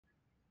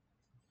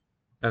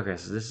Okay,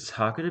 so this is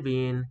Haku the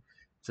Bean.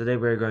 Today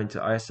we're going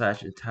to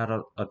r/slash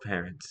entitled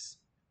appearance.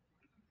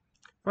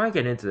 Before I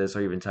get into this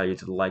or even tell you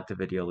to like the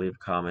video, leave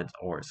a comment,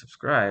 or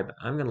subscribe,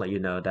 I'm going to let you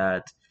know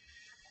that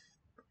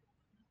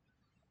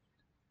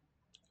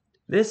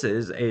this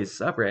is a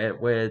subreddit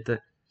with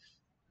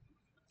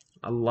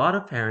a lot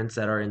of parents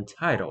that are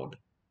entitled.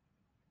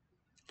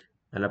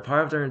 And a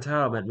part of their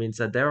entitlement means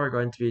that there are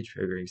going to be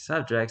triggering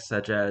subjects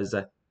such as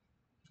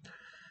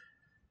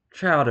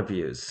child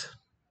abuse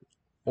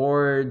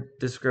or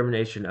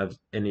discrimination of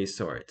any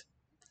sort.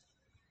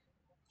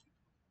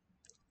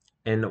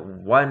 In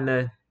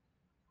one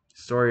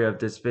story of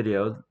this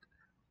video,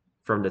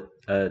 from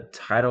the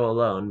title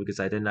alone, because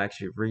I didn't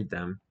actually read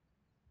them,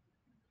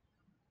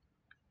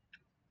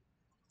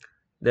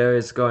 there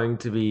is going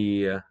to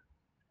be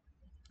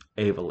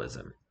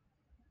ableism.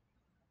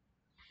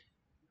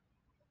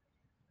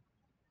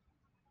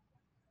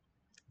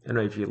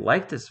 Anyway, if you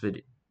like this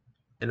video,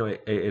 anyway,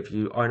 if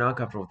you are not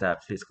comfortable with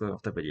that, please click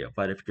off the video.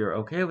 But if you're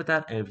okay with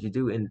that, and if you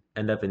do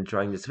end up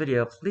enjoying this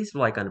video, please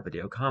like on the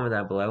video, comment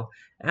down below,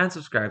 and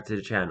subscribe to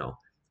the channel.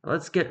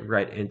 Let's get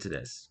right into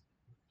this.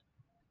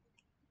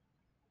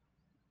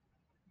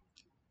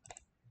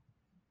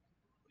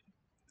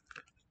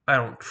 I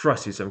don't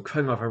trust you, so I'm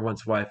cutting off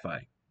everyone's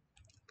Wi-Fi.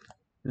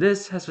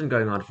 This has been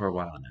going on for a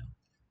while now.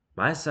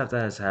 My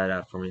stepdad has had it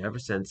out for me ever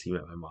since he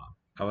met my mom.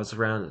 I was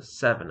around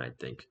 7, I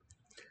think,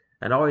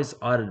 and always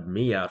audited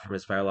me out from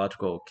his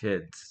biological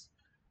kids,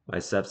 my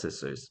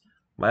stepsisters.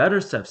 My other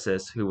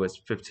stepsis, who was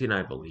 15,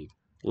 I believe,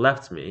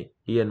 left me,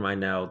 he and my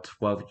now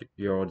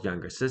 12-year-old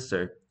younger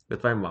sister,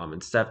 with my mom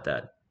and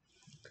stepdad.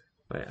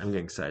 Wait, I'm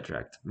getting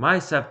sidetracked. My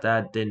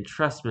stepdad didn't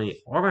trust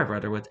me or my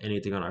brother with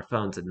anything on our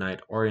phones at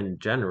night or in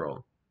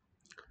general.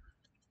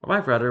 While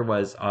my brother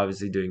was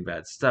obviously doing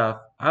bad stuff,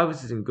 I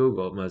was using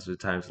Google most of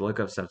the time to look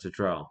up stuff to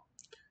draw,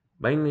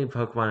 mainly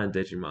Pokemon and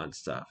Digimon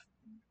stuff.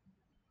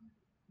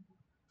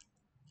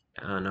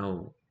 I don't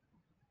know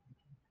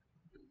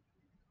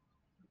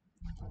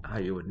how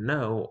you would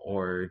know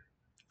or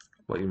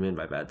what you mean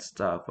by bad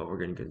stuff, but we're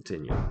going to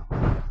continue.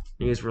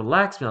 He used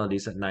relaxed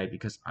melodies at night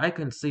because I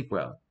couldn't sleep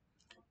well.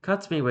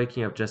 Cuts me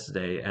waking up just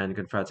today and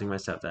confronting my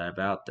stepdad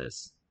about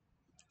this.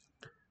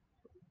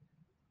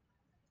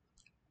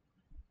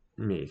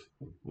 Me.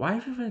 Why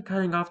have you been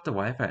cutting off the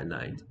Wi-Fi at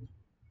night?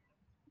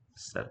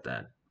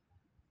 Stepdad.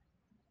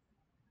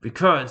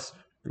 Because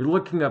you're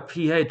looking up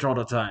pH all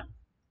the time.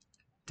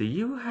 Do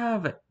you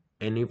have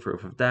any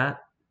proof of that?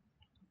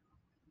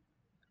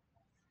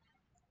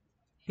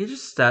 He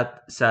just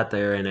sat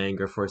there in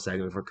anger for a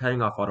second before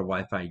cutting off all the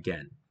Wi-Fi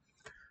again,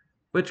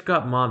 which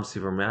got Mom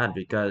super mad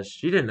because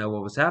she didn't know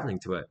what was happening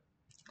to it,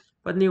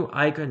 but knew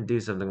I couldn't do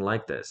something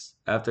like this.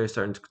 After I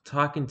started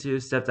talking to,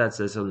 Stepdad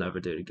says he'll never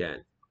do it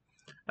again,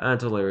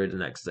 until later the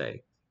next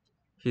day.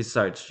 He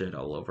starts shit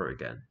all over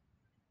again.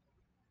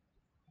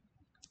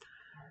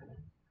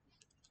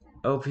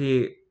 OP,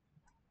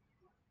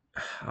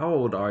 how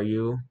old are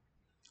you?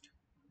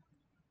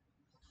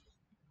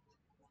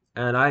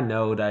 And I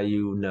know that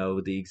you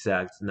know the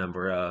exact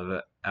number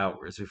of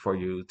hours before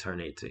you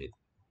turn 18.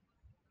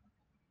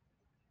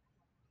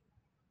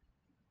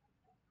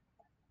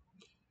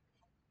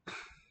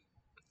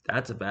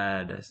 That's a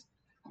bad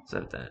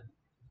something.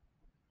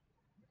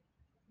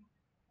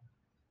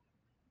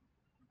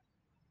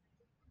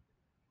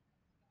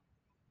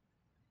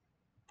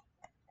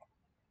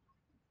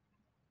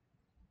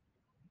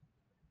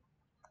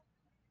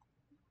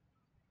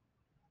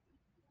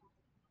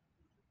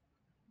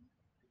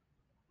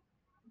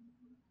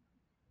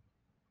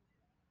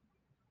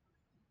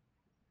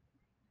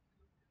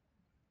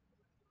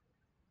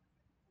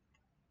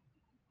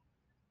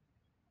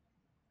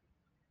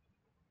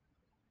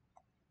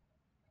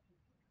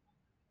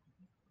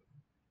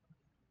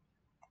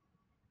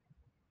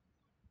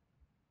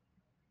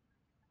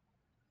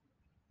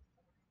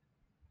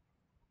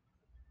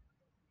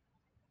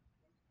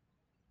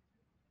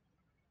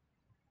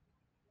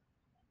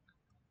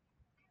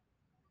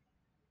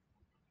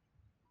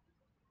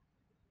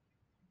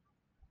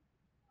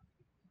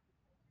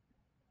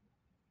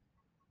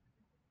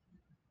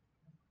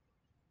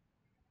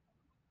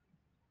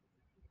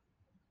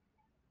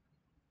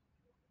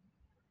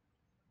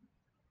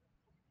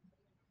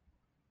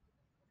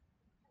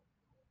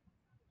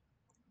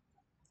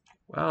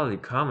 Well, the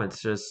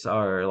comments just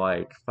are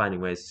like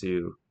finding ways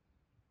to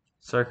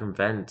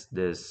circumvent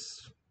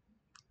this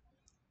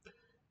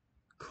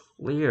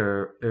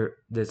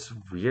this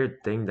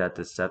weird thing that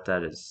the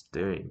stepdad is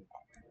doing.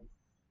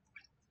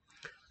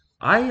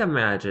 I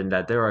imagine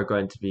that there are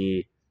going to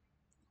be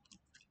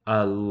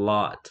a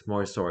lot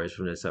more stories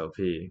from this OP.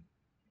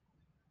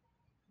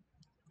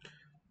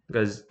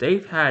 Because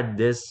they've had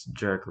this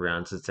jerk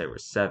around since they were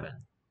 7.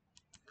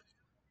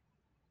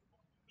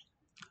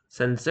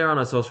 Since they're on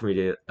a social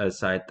media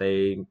site,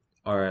 they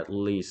are at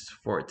least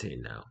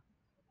 14 now.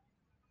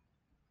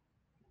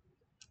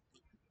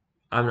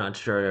 I'm not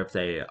sure if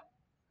they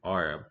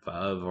are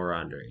above or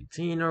under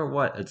 18 or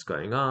what is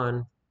going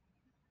on.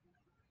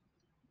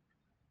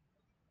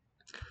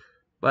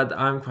 But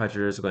I'm quite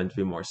sure there's going to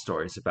be more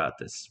stories about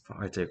this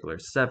particular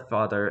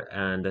stepfather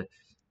and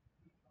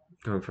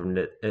coming from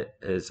it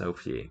is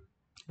OP.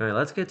 Alright,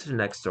 let's get to the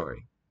next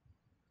story.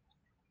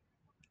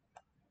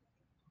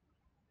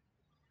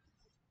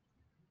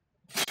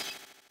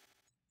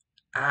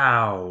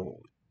 Ow,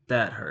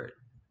 that hurt.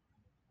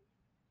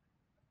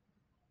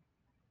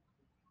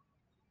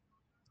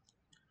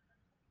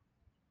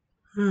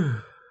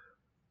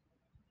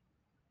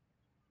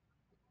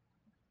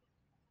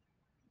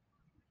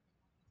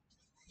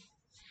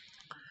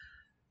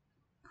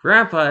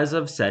 Grandpa is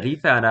upset he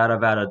found out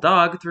about a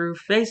dog through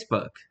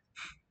Facebook.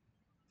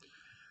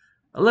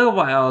 A little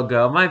while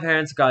ago, my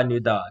parents got a new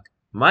dog.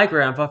 My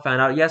grandpa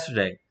found out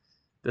yesterday.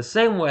 The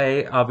same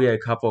way I'll be a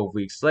couple of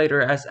weeks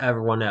later as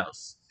everyone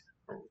else.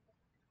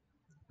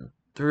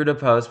 Through the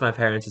posts my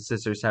parents and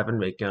sisters have been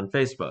making on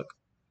Facebook.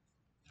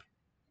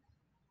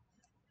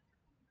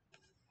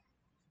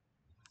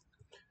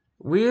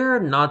 We're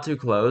not too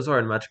close or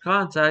in much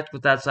contact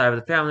with that side of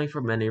the family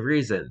for many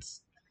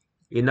reasons.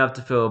 Enough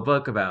to fill a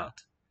book about.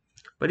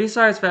 But he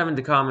started spamming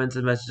the comments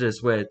and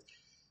messages with,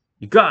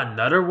 "You got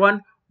another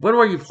one? When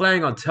were you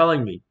planning on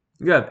telling me?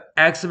 You have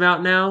X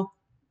amount now?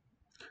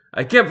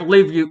 I can't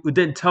believe you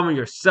didn't tell me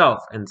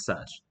yourself," and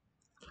such.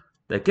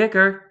 The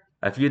kicker,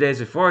 a few days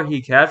before, he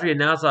casually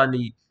announced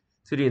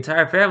to the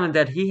entire family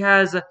that he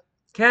has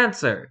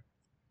cancer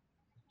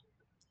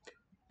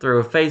through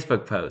a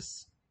Facebook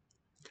post.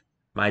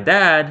 My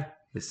dad,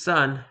 his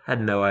son,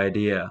 had no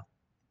idea.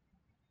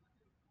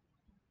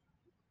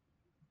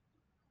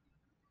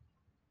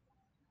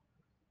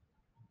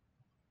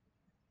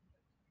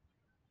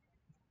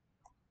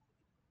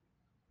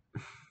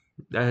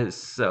 That is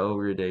so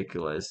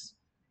ridiculous.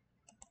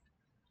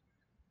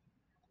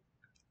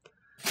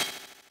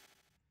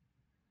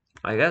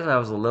 I guess that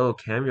was a little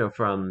cameo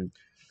from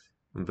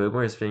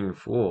Boomers Being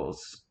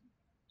Fools.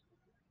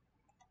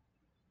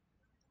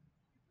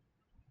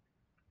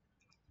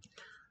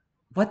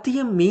 What do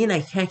you mean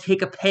I can't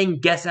kick a paying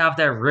guest out of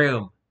their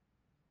room?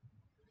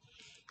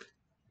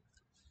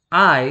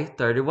 I,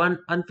 31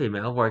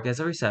 unfemale, work as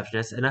a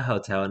receptionist in a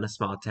hotel in a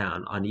small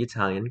town on the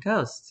Italian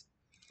coast.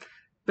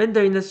 Been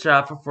doing this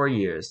job for 4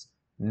 years.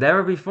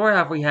 Never before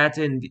have we had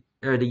to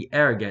endure the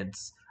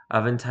arrogance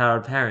of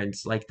entitled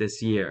parents like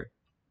this year.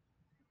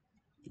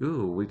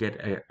 Ooh, we get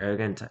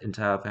arrogant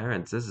entitled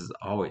parents. This is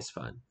always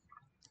fun.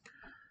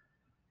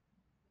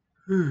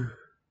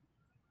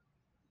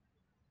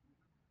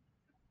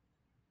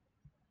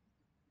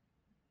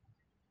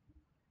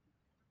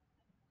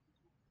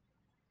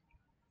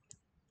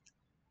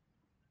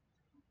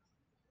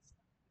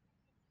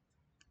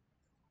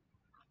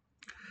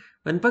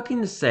 When booking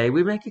a stay,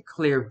 we make it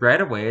clear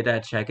right away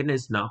that check-in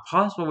is not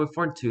possible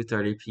before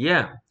 2:30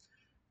 p.m.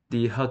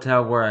 The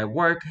hotel where I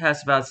work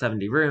has about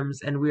 70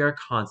 rooms, and we are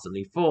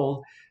constantly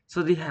full,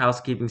 so the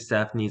housekeeping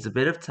staff needs a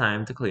bit of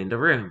time to clean the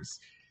rooms.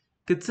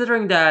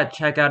 Considering that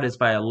checkout is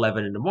by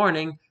 11 in the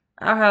morning,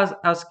 our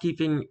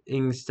housekeeping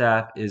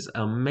staff is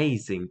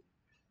amazing,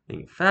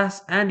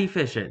 fast and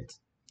efficient.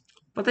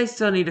 But they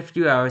still need a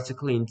few hours to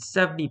clean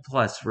 70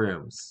 plus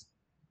rooms.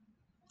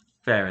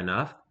 Fair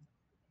enough.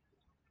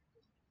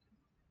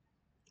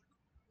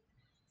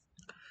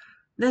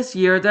 This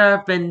year there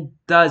have been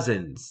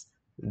dozens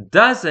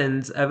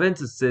of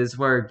instances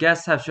where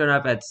guests have shown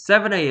up at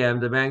 7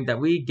 a.m. demanding that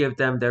we give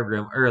them their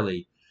room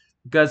early,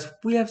 because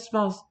we have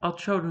small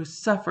children who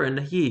suffer in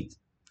the heat.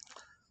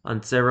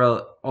 On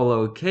several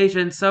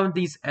occasions, some of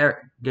these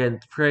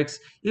arrogant pricks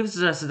even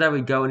suggested that we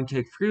go and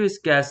kick previous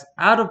guests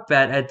out of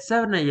bed at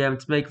 7 a.m.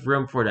 to make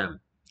room for them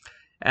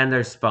and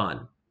their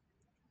spawn.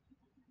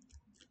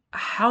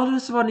 How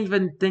does one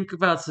even think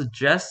about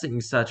suggesting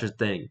such a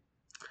thing?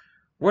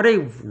 Were they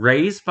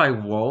raised by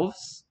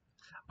wolves?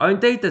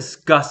 Aren't they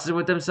disgusted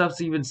with themselves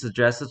to even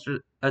suggest such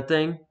a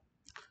thing?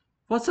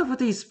 What's up with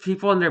these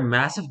people and their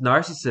massive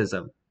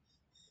narcissism?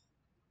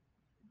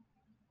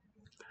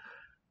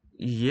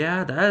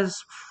 Yeah, that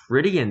is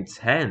pretty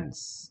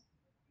intense.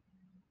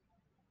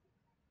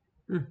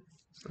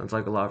 Sounds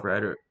like a lot of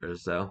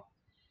writers, though.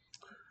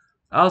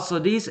 Also,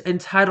 these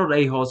entitled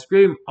a-holes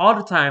scream all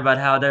the time about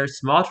how their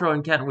small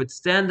children can't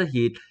withstand the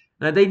heat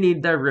and that they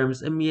need their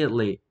rooms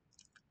immediately.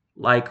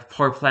 Like,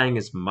 poor planning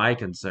is my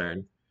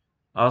concern.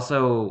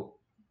 Also,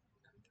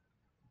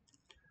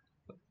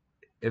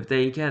 if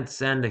they can't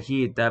stand the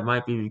heat, that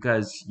might be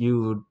because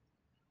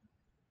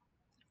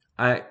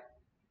I,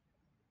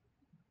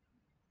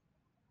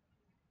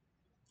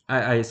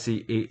 I see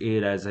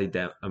it as a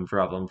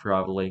problem,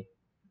 probably.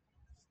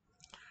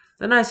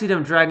 Then I see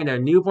them dragging their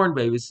newborn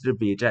babies to the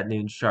beach at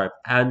noon sharp,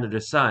 under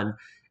the sun,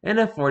 in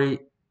a 40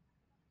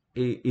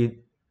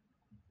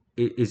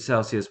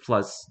 Celsius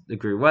plus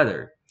degree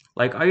weather.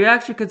 Like, are you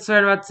actually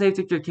concerned about the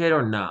safety of your kid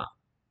or not?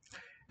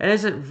 And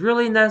is it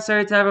really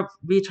necessary to have a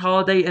beach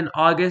holiday in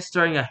August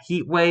during a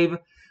heat wave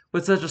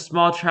with such a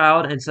small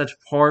child and such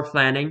poor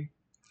planning?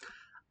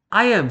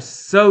 I am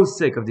so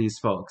sick of these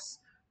folks.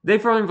 They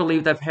firmly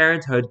believe that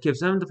parenthood gives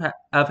them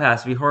a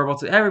pass to be horrible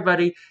to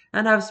everybody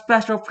and have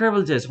special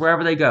privileges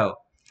wherever they go.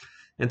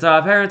 And so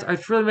our parents are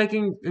truly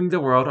making the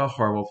world a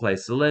horrible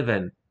place to live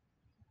in.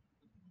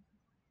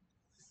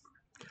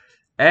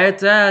 Hey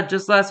Dad,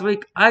 just last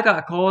week I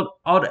got called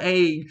on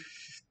a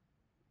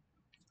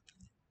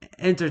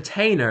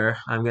entertainer,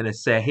 I'm gonna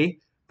say,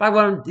 by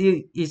one of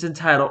these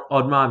entitled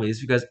old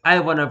mommies because I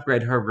want to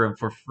upgrade her room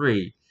for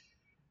free.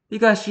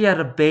 Because she had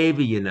a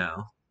baby, you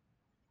know.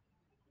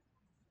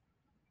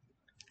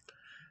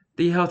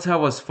 The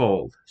hotel was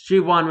full. She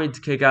wanted me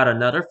to kick out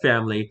another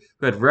family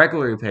who had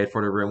regularly paid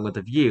for the room with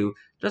a view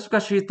just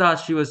because she thought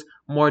she was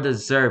more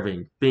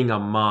deserving being a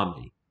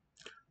mommy.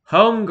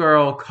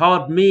 Homegirl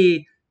called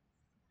me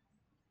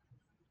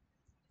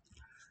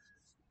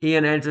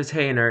an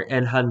entertainer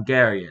in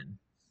Hungarian,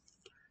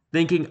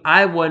 thinking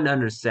I wouldn't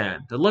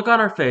understand. The look on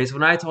her face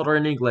when I told her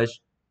in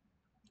English,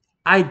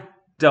 I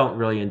don't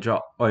really enjoy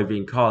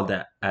being called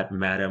that at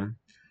madam,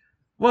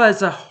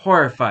 was a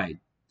horrified,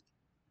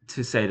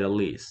 to say the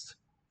least.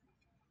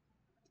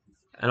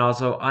 And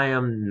also, I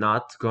am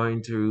not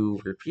going to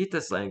repeat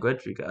this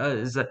language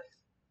because,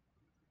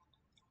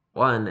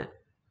 one,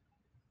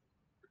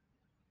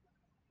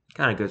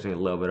 kind of gives me a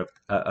little bit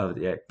of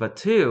the ick, but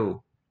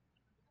two,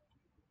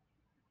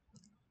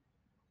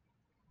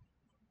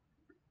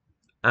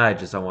 I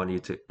just don't want you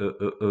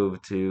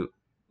to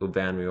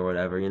ban me or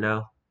whatever, you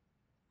know?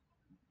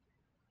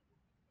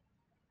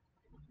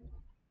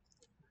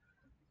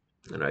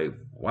 And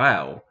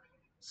wow,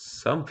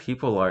 some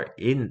people are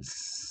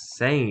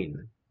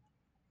insane.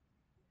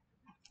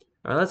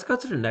 All right, let's go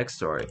to the next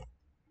story.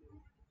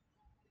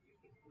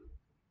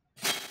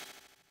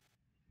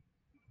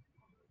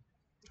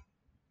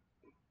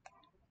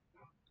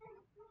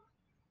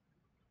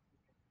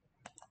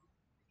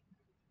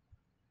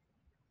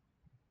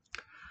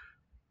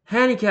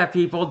 Handicapped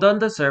people don't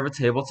deserve a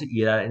table to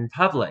eat at in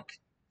public.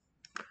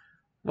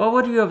 What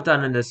would you have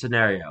done in this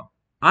scenario?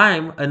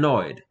 I'm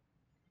annoyed.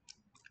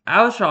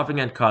 I was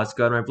shopping at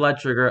Costco and my blood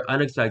sugar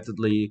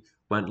unexpectedly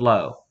went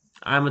low.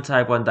 I'm a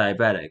type 1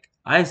 diabetic.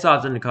 I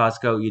stopped in the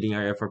Costco eating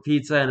area for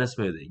pizza and a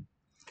smoothie.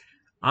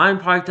 I'm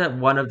parked at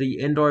one of the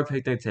indoor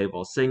picnic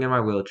tables, sitting in my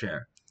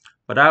wheelchair.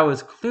 But I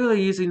was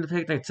clearly using the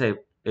picnic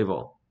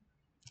table.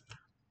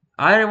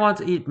 I didn't want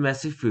to eat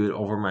messy food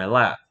over my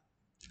lap.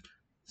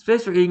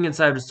 Space for eating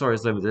inside the store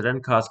is limited,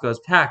 and Costco is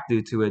packed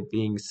due to it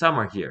being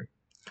summer here.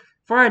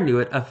 Before I knew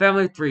it, a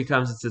family of three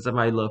comes and sits at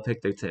my little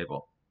picnic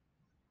table.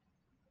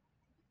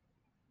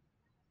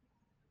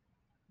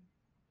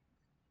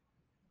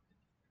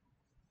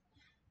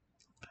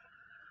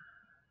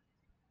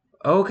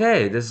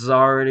 Okay, this is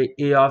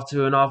already off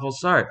to an awful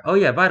start. Oh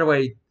yeah, by the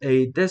way,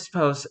 this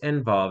post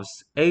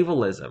involves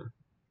ableism.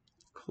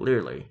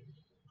 Clearly.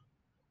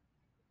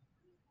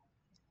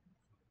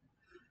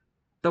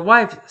 The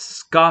wife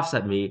scoffs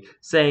at me,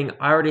 saying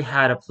I already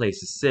had a place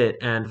to sit,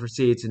 and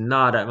proceeds to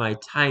nod at my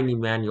tiny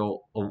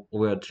manual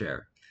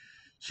wheelchair.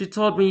 She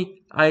told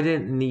me I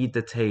didn't need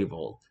the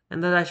table,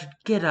 and that I should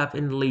get up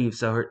and leave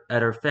so her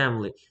and her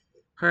family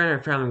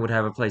would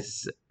have a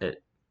place to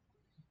sit.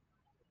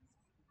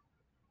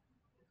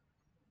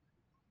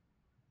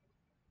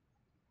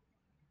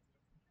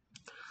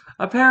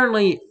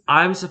 Apparently,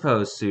 I'm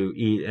supposed to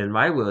eat in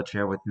my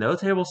wheelchair with no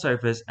table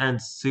surface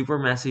and super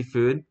messy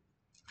food.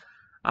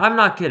 I'm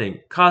not kidding.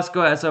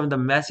 Costco has some of the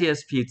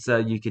messiest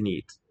pizza you can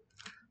eat.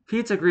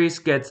 Pizza grease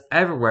gets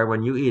everywhere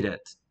when you eat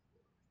it.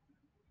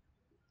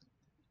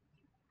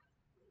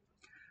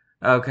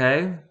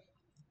 Okay?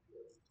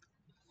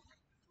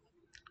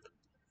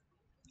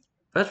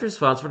 Best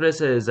response for this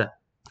is,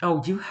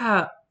 oh, you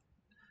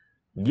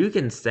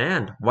can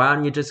stand. Why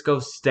don't you just go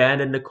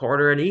stand in the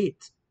corner and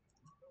eat?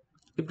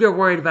 If you're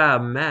worried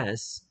about a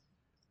mess,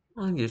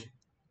 well, you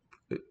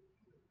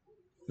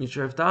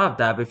should have thought of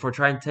that before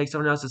trying to take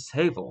someone else's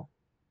table.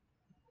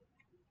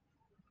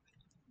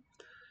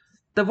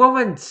 The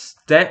woman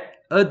stood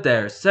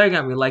there staring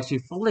at me like she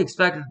fully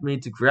expected me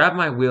to grab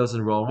my wheels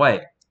and roll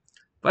away.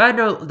 But I had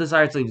no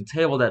desire to leave the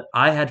table that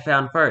I had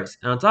found first,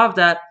 and on top of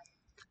that,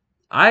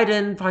 I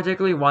didn't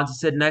particularly want to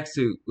sit next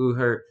to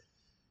her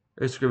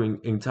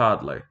screaming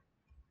toddler.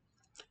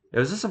 It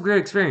was just a weird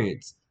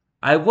experience.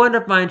 I wouldn't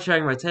have minded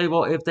sharing my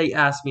table if they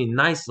asked me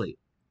nicely.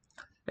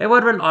 It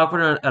would have been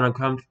awkward and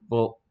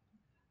uncomfortable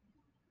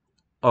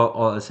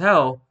all as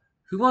hell.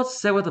 Who wants to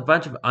sit with a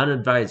bunch of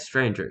uninvited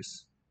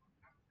strangers?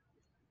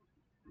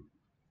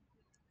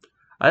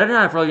 I didn't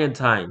have really good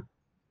time.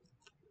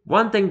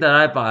 One thing that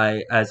I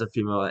buy as a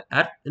female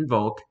in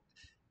bulk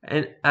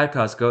and at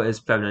Costco is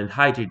feminine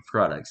hygiene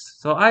products.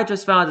 So I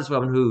just found this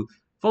woman who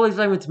fully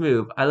told me to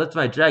move. I lifted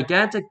my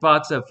gigantic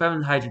box of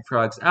feminine hygiene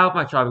products out of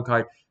my shopping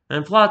cart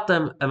and plopped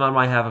them on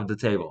my half of the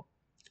table.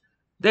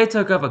 They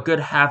took up a good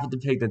half of the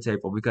picnic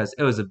table because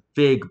it was a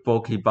big,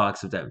 bulky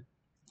box of them.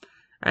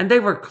 And they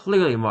were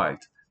clearly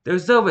marked. There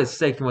was no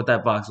mistaking what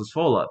that box was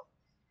full of.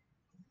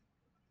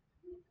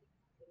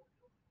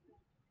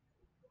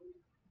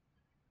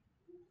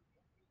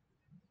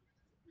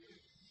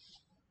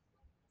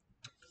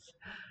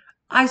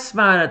 I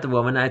smiled at the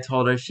woman and I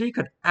told her she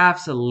could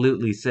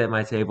absolutely sit at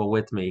my table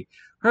with me.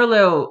 Her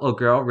little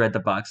girl read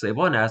the box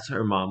label and asked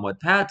her mom what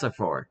pads are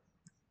for.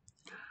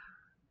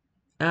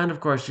 And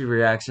of course, she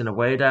reacts in a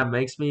way that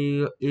makes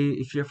me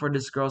fear for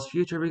this girl's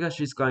future because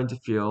she's going to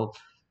feel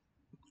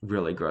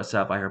really grossed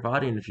out by her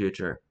body in the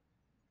future.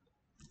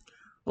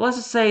 Well, let's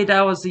just say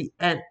that was the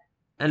end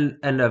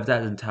of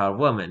that entitled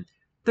woman.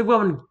 The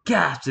woman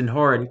gasped in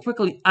horror and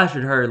quickly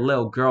ushered her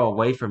little girl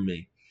away from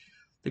me.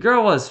 The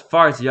girl was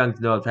far too young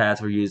to know what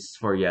pads were used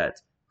for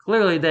yet.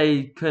 Clearly,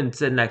 they couldn't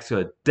sit next to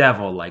a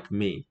devil like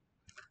me.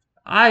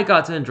 I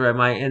got to enjoy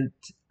my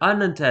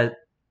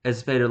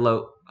unanticipated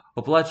low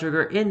blood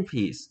sugar in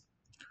peace.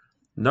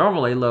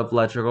 Normally, low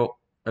blood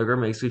sugar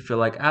makes me feel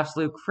like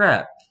absolute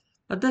crap,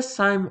 but this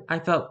time I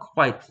felt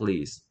quite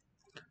pleased.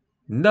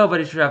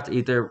 Nobody should have to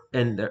eat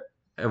in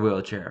a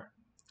wheelchair.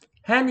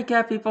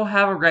 Handicapped people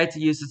have a right to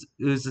use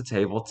the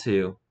table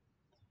too.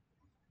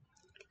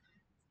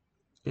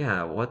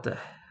 Yeah, what the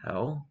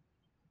hell?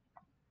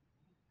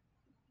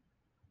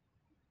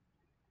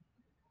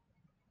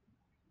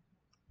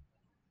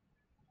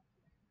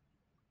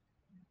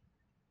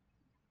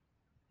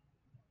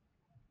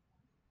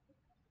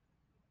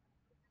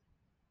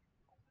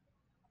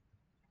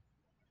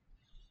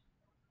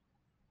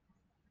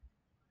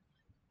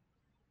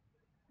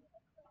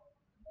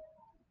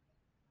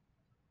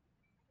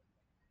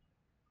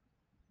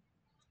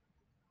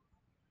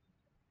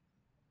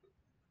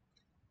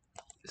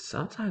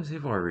 Sometimes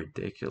people are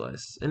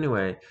ridiculous.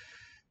 Anyway,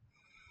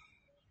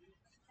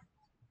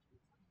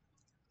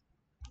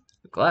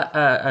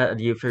 glad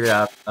you figured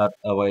out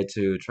a way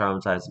to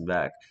traumatize him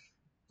back.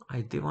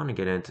 I do want to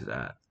get into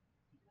that.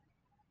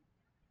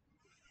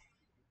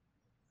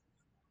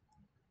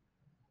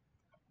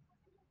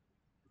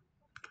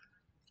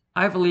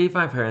 I believe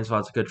my parents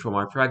want to control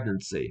my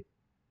pregnancy.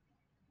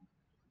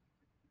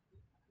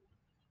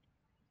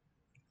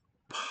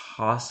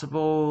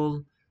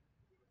 Possible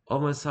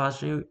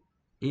misogyny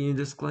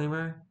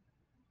disclaimer?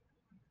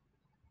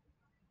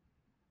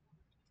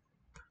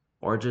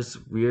 Or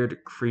just weird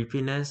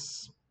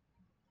creepiness?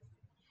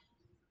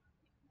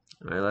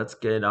 Alright, let's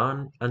get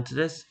on onto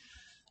this.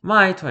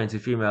 My 22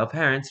 female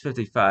parents,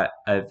 55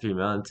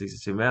 female and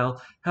 62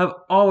 male, have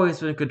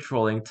always been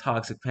controlling,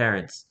 toxic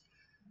parents.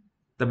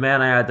 The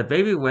man I had the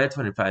baby with,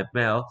 25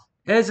 male,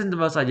 isn't the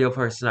most ideal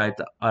person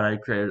I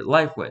created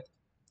life with.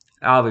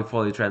 I'll be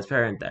fully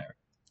transparent there.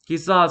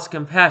 He's not as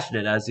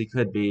compassionate as he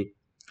could be,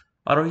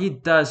 although he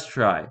does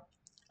try.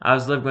 I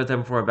was living with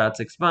him for about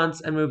 6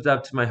 months and moved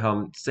up to my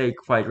home state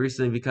quite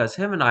recently because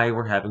him and I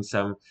were having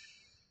some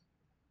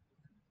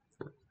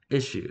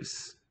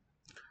issues,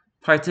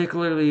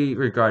 particularly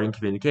regarding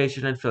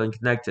communication and feeling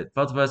connected.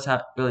 Both of us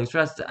feeling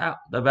stressed out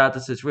about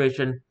the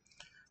situation.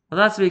 Well,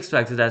 not to be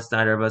expected as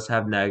neither of us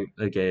have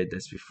navigated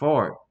this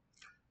before.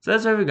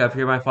 Since moving up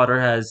here, my father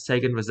has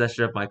taken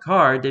possession of my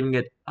car, deeming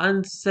it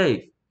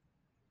unsafe.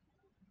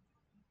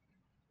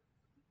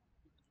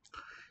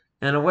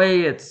 In a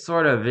way, it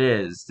sort of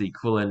is. The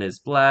coolant is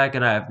black,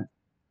 and I have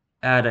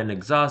had an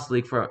exhaust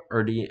leak for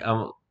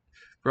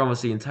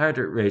almost the entire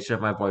duration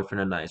of my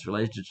boyfriend and I's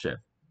relationship.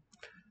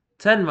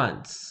 10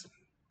 months.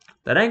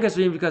 That angers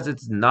me because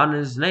it's not in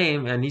his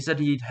name, and he said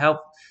he'd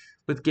help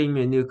with getting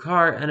me a new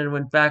car, and then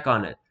went back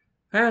on it.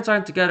 Parents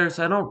aren't together,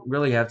 so I don't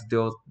really have to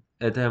deal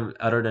with him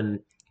other than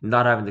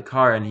not having the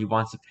car, and he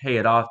wants to pay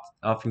it off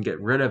and get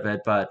rid of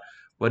it, but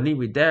would need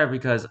me there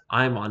because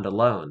I'm on the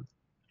loan.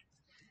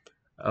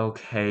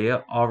 Okay,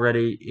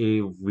 already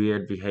a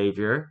weird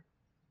behavior.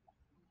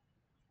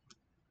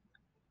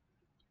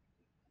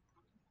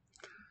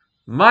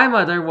 My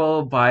mother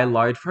will buy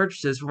large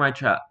purchases for my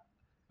child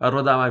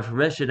without my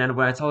permission, and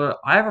when I told her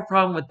I have a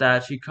problem with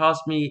that, she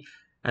calls me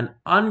an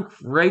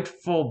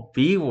ungrateful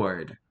B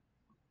word.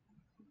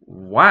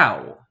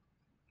 Wow.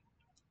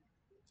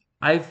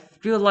 I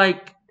feel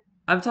like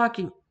I'm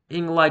talking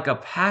in like a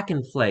pack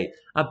and play,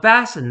 a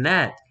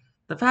bassinet.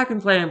 The pack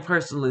and play I'm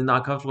personally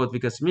not comfortable with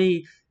because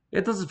me,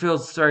 it doesn't feel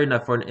sturdy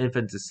enough for an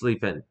infant to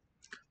sleep in.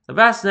 The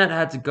bassinet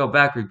had to go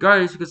back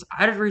regardless because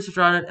I did research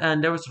on it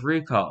and there was a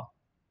recall.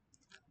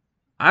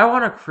 I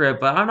want a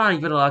crib, but I'm not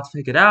even allowed to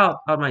pick it out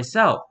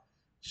myself.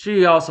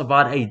 She also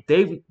bought a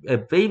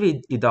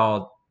baby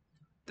doll.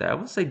 I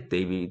would say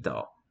baby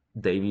doll,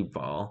 baby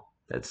ball.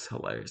 That's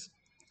hilarious.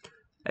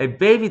 A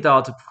baby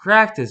doll to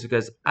practice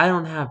because I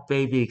don't have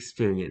baby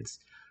experience.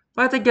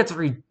 But I think it's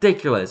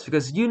ridiculous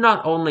because you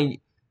not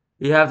only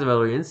you have the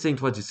military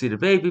instinct once you see the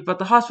baby, but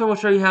the hospital will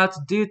show you how to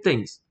do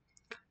things,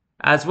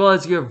 as well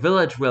as your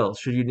village will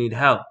should you need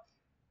help.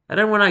 And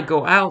then when I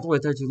go out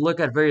with her to look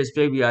at various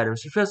baby items,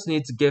 she feels the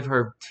need to give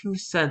her 2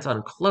 cents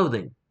on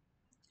clothing,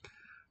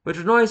 which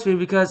annoys me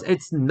because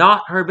it's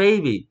not her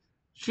baby.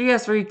 She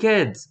has 3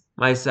 kids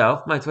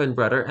myself, my twin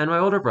brother, and my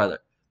older brother.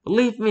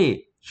 Believe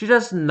me, she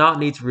does not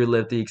need to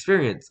relive the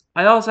experience.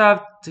 I also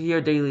have to hear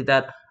daily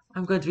that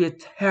I'm going to be a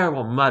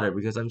terrible mother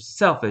because I'm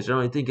selfish and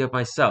only think of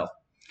myself.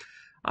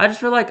 I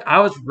just feel like I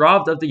was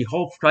robbed of the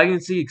whole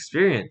pregnancy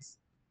experience.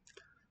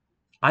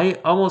 I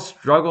almost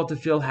struggle to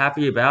feel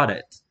happy about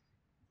it.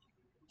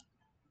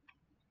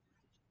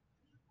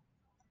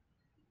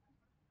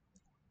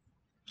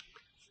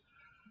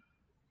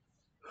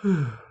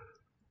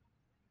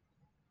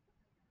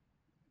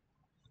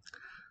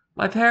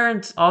 My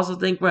parents also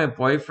think my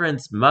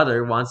boyfriend's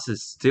mother wants to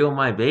steal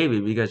my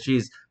baby because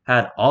she's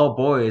had all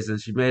boys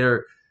and she made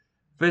her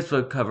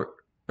Facebook cover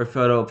or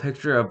photo a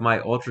picture of my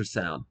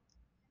ultrasound.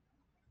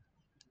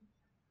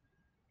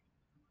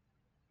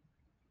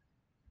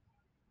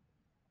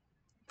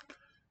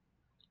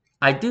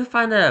 I do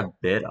find that a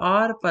bit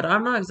odd, but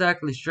I'm not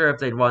exactly sure if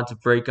they'd want to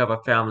break up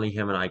a family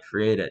him and I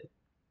created,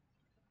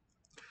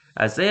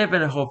 as they have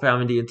been a whole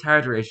family the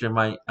entire duration of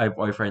my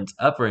boyfriend's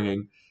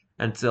upbringing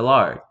and still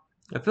are.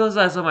 It feels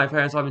as though my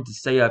parents want me to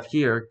stay up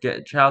here,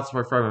 get child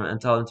support from him, and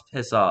tell him to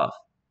piss off.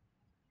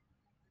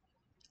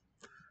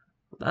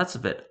 That's a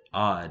bit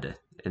odd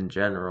in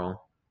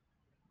general.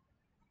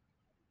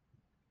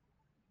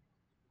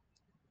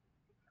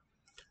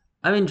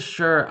 I mean,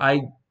 sure,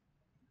 I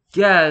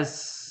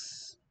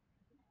guess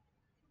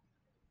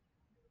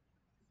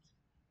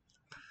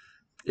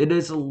it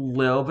is a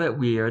little bit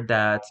weird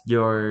that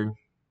your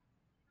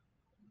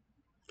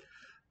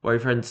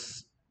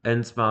boyfriend's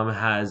and mom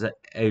has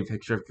a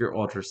picture of your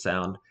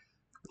ultrasound,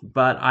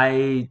 but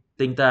I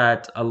think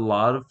that a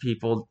lot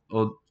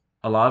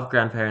of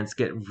grandparents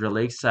get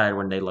really excited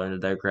when they learn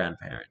that they're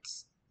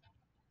grandparents.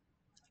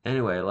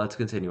 Anyway, let's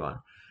continue on.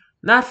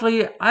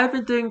 Naturally, I've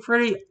been doing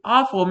pretty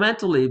awful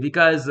mentally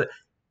because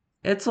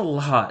it's a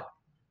lot.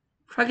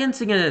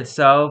 Pregnancy in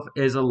itself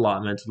is a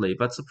lot mentally,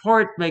 but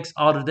support makes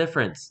all the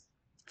difference.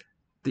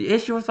 The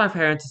issue with my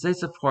parents is they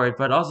support,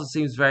 but also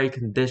seems very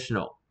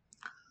conditional.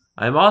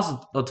 I'm also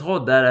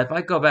told that if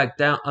I go back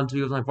down onto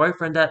be with my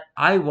boyfriend, that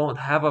I won't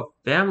have a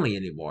family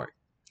anymore.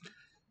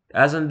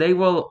 As in, they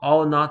will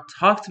all not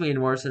talk to me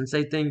anymore since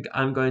they think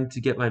I'm going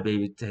to get my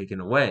baby taken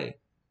away.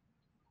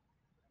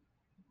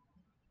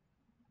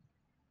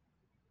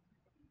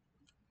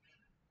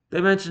 They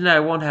mention that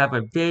I won't have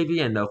my baby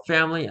and no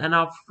family, and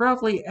I'll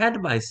probably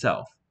end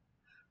myself.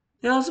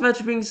 They also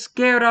mention being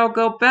scared I'll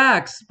go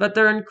back, but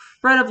they're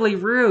incredibly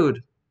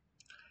rude.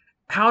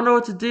 I don't know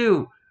what to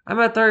do. I'm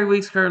at 30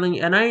 weeks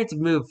currently, and I need to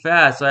move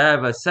fast, so I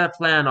have a set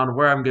plan on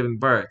where I'm giving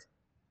birth,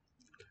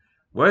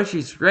 where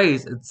she's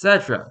raised,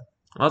 etc.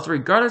 Also,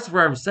 regardless of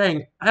where I'm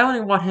staying, I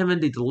only want him in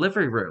the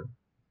delivery room.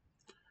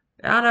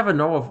 I don't have a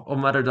normal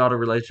mother-daughter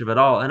relationship at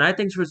all, and I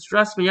think she would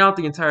stress me out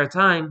the entire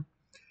time,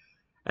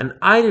 and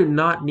I do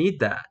not need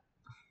that.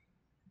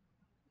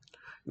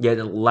 Yet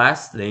the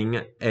last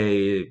thing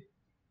a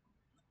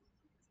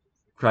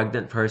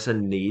pregnant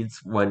person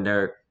needs when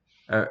they're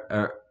are,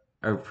 are,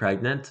 are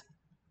pregnant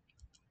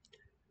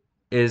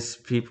is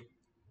people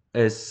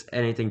is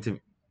anything to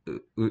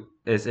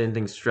is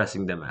anything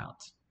stressing them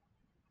out.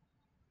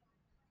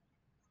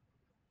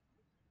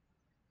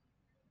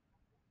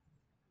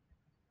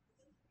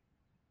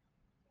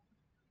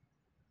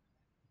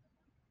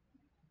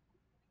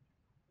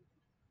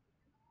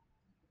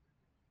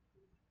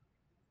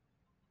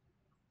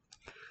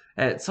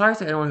 And sorry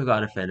to anyone who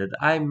got offended.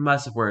 I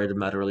must have worried the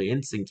motherly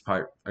instinct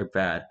part are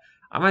bad.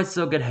 I might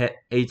still get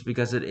hate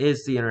because it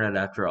is the internet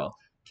after all.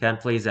 Can't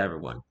please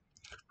everyone.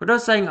 For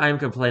those saying I am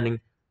complaining,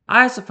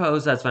 I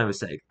suppose that's my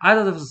mistake. I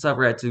thought this was a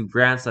subreddit to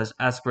grant slash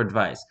ask for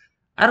advice.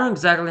 I don't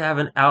exactly have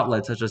an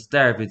outlet such as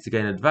therapy to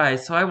gain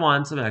advice, so I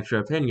want some extra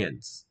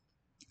opinions.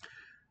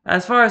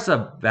 As far as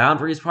the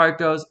boundaries part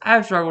goes,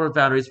 I've struggled with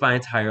boundaries my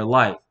entire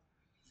life.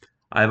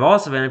 I've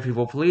also been a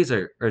people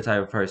pleaser or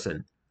type of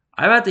person.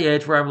 I'm at the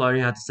age where I'm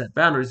learning how to set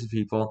boundaries with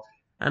people,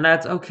 and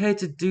that's okay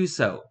to do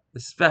so,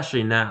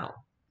 especially now.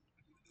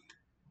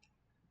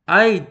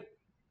 I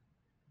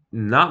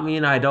not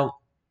mean I don't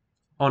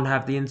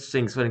have the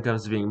instincts when it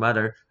comes to being a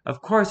mother.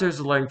 Of course, there's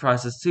a learning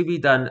process to be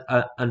done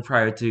and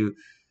prior to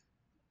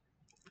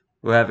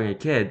having a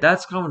kid.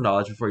 That's common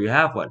knowledge before you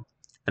have one.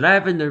 And I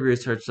have been doing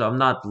research, so I'm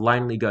not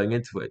blindly going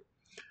into it.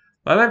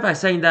 What I meant by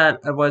saying that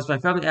was my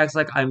family acts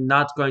like I'm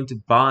not going to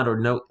bond or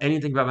know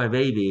anything about my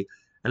baby,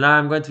 and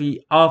I'm going to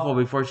be awful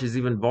before she's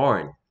even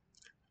born.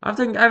 I'm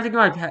taking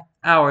my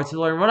hour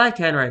to learn what I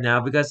can right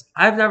now because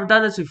I've never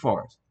done this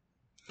before.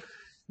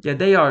 Yeah,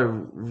 they are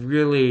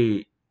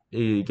really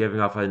giving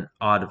off an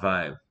odd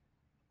vibe.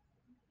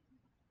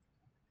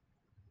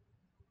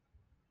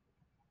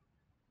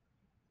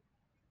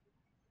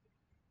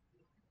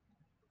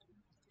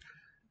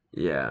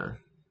 Yeah.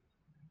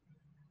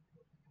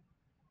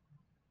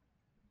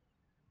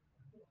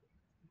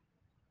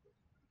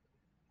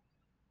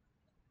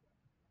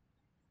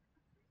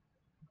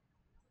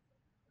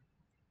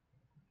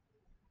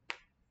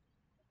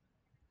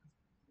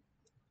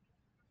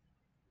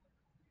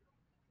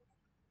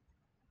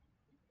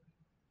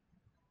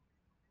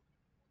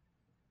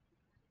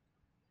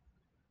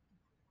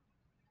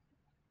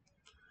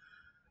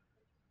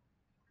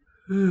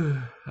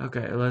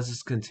 Okay, let's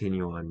just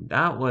continue on.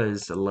 That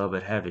was a little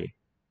bit heavy.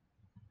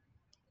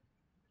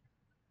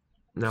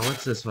 Now,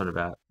 what's this one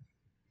about?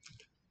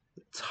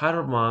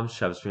 Titled Mom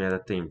shoves me at a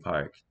theme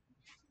park.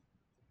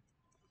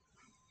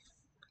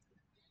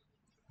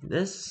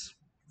 This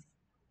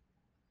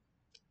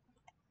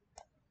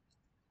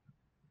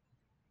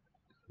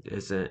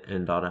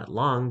isn't all that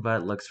long,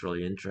 but it looks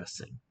really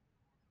interesting.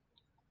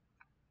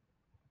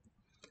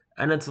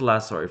 And it's the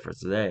last story for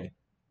today.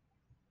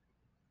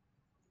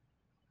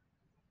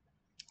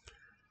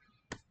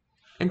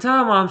 Until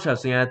my mom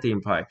shoves me at a theme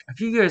park. A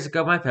few years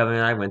ago, my family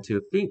and I went to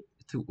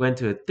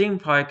a theme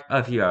park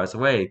a few hours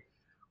away.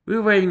 We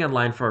were waiting in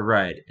line for a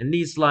ride. In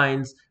these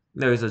lines,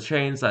 there is a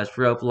chain slash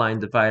rope line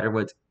divider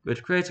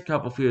which creates a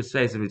couple feet of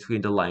space in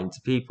between the lines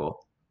of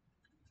people.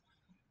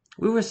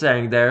 We were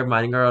standing there,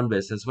 minding our own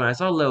business, when I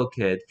saw a little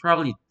kid,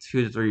 probably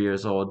 2 to 3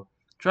 years old,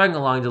 dragging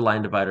along the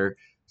line divider,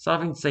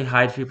 stopping to say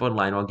hi to people in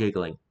line while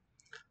giggling.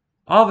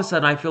 All of a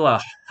sudden, I feel a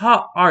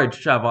hard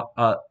shove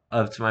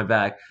up to my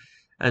back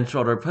and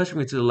shoulder, pushing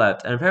me to the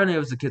left, and apparently it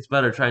was the kid's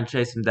mother trying to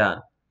chase him down.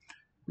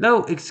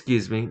 No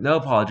excuse me, no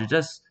apology,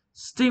 just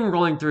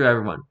steamrolling through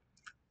everyone.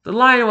 The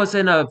line was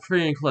in a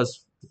pretty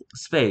enclosed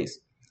space,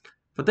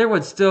 but there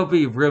would still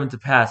be room to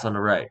pass on the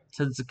right,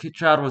 since the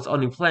child was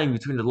only playing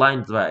between the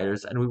line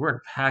dividers and we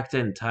weren't packed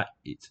in tight.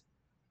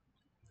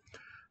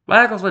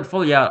 My ankles went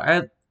fully out.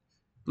 I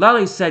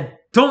loudly said,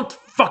 "Don't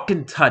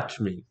fucking touch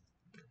me!"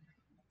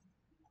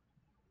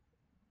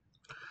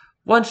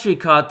 Once she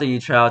caught the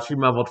child, she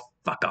mumbled,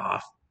 "Fuck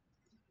off,"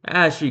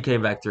 as she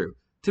came back through.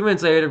 2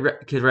 minutes later,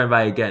 the kid ran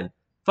by again,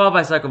 followed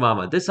by Psycho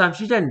Mama. This time,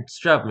 she didn't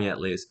shove me at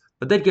least,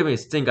 but did give me a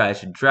stink eye as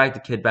she dragged the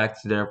kid back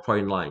to their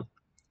point in line.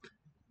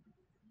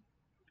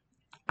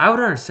 I would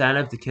understand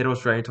if the kid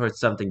was running towards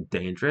something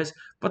dangerous,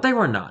 but they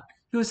were not.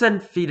 He was 10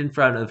 feet in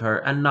front of her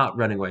and not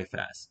running away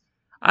fast.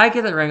 I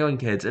get that wrangling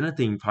kids in a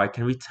theme park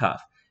can be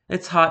tough.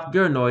 It's hot,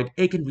 you're annoyed,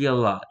 it can be a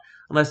lot.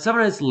 Unless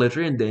someone is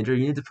literally in danger,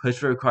 you need to push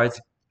through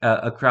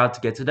a crowd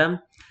to get to them.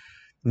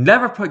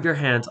 Never put your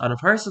hands on a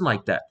person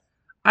like that.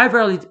 I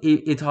barely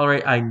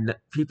tolerate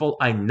people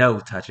I know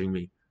touching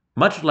me,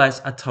 much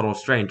less a total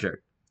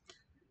stranger.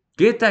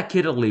 Get that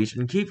kid a leash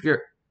and keep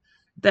your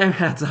damn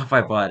hands off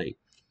my body.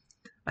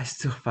 I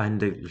still find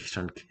the leash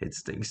on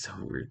kids thing so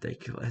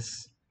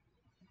ridiculous.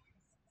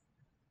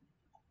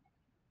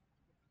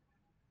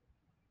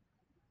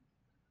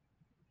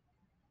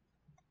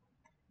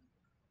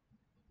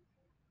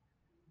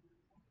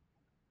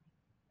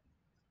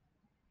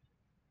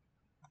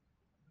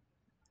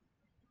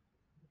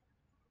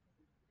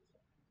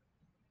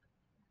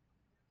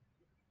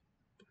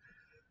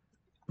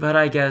 But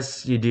I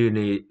guess you do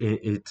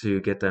need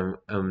to get them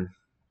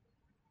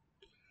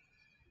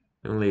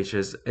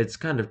leashes. It's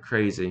kind of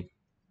crazy.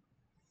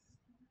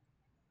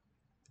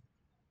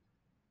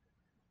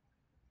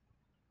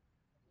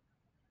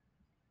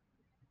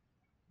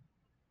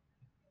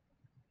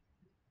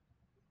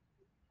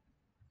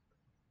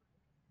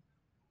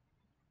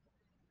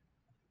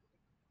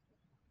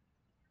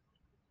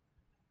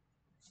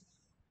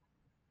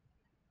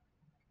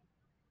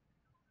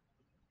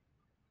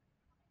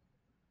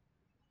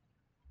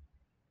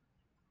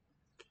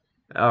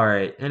 All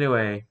right.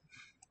 Anyway,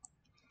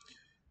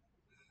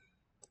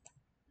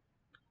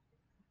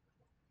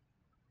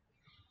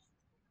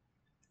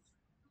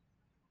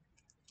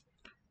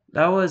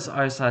 that was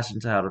r slash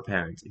entitled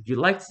parents. If you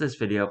liked this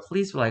video,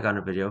 please like on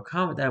the video,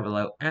 comment down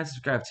below, and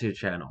subscribe to the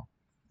channel.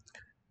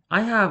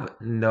 I have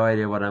no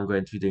idea what I'm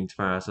going to be doing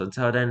tomorrow, so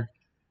until then,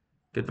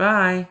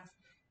 goodbye!